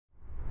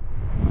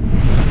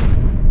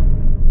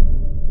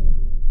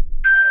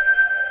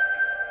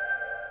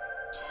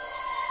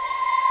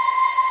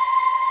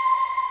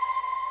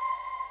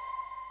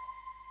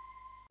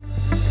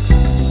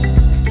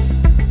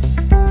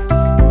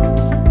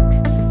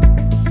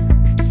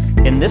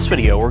this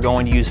video, we're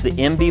going to use the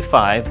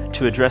MB5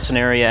 to address an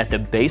area at the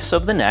base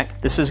of the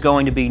neck. This is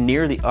going to be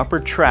near the upper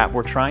trap.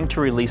 We're trying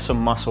to release a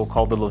muscle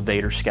called the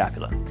levator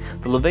scapula.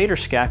 The levator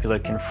scapula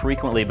can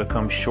frequently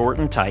become short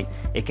and tight.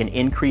 It can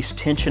increase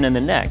tension in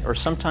the neck or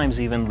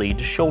sometimes even lead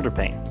to shoulder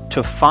pain.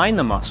 To find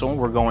the muscle,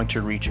 we're going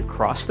to reach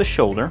across the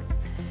shoulder,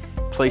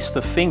 place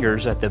the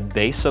fingers at the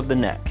base of the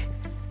neck.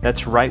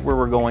 That's right where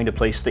we're going to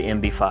place the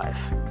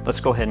MB5. Let's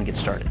go ahead and get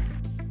started.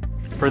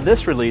 For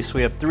this release,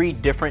 we have 3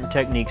 different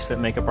techniques that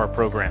make up our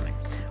programming.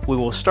 We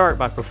will start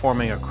by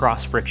performing a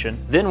cross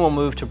friction, then we'll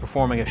move to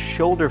performing a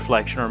shoulder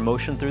flexion or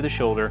motion through the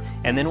shoulder,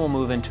 and then we'll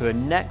move into a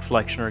neck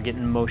flexion or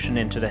getting motion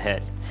into the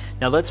head.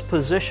 Now let's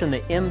position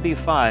the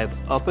MB5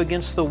 up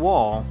against the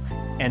wall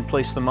and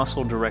place the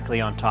muscle directly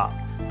on top.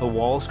 The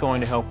wall is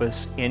going to help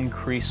us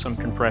increase some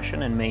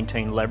compression and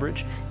maintain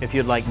leverage. If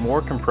you'd like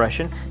more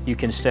compression, you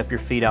can step your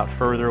feet out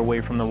further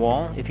away from the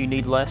wall. If you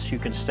need less, you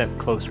can step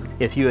closer.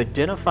 If you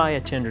identify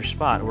a tender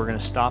spot, we're going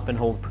to stop and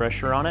hold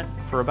pressure on it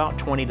for about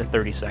 20 to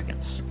 30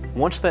 seconds.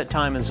 Once that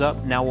time is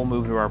up, now we'll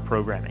move to our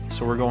programming.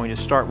 So we're going to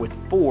start with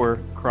 4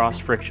 cross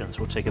frictions.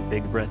 We'll take a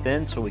big breath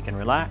in so we can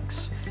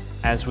relax.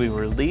 As we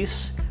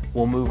release,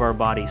 we'll move our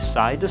body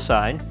side to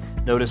side.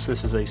 Notice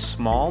this is a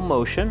small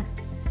motion,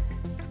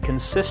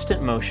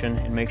 consistent motion,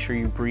 and make sure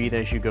you breathe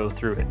as you go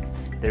through it.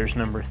 There's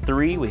number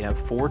 3, we have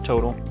 4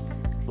 total.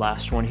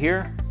 Last one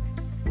here.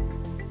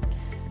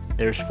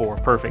 There's 4,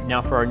 perfect.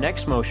 Now for our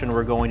next motion,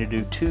 we're going to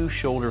do 2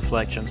 shoulder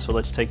flexions. So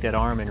let's take that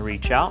arm and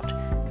reach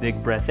out.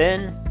 Big breath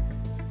in,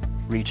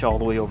 reach all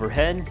the way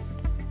overhead,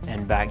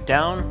 and back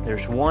down.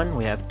 There's 1,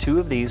 we have 2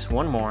 of these,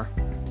 1 more.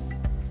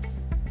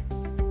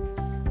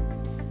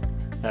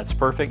 That's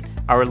perfect.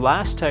 Our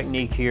last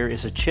technique here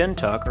is a chin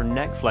tuck or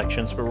neck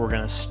flexions, but we're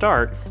going to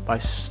start by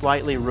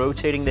slightly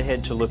rotating the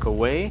head to look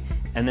away,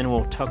 and then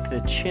we'll tuck the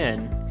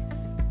chin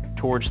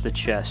towards the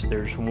chest.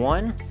 There's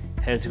 1,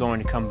 head's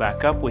going to come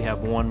back up. We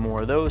have 1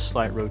 more of those,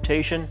 slight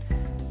rotation,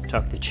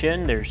 tuck the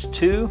chin. There's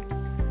 2.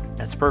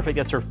 That's perfect.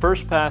 That's our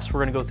first pass.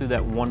 We're going to go through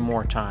that 1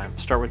 more time.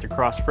 Start with your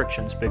cross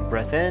frictions. Big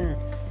breath in.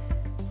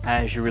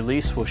 As you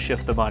release, we'll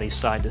shift the body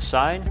side to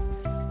side.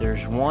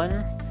 There's 1,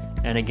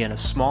 and again a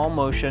small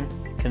motion,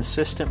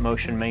 consistent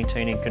motion,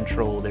 maintaining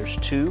control. There's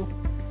 2.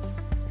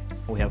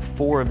 We have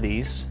 4 of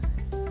these.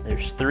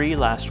 There's 3,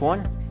 last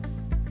one.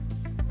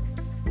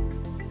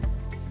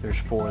 There's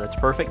 4, that's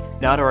perfect.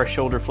 Now to our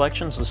shoulder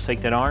flexions. Let's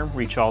take that arm,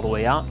 reach all the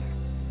way out,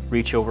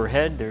 reach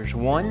overhead. There's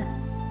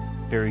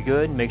 1. Very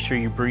good. Make sure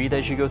you breathe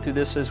as you go through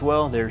this as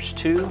well. There's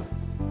 2.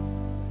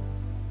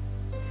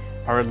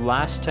 Our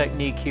last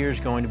technique here is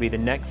going to be the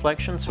neck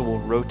flexion, so we'll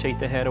rotate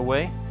the head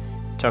away,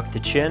 tuck the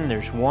chin.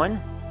 There's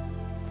 1.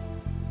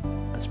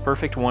 That's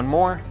perfect. 1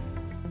 more.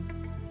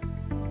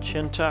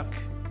 Chin tuck.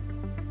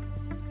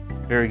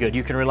 Very good.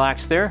 You can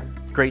relax there.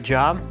 Great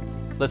job.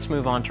 Let's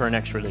move on to our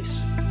next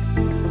release.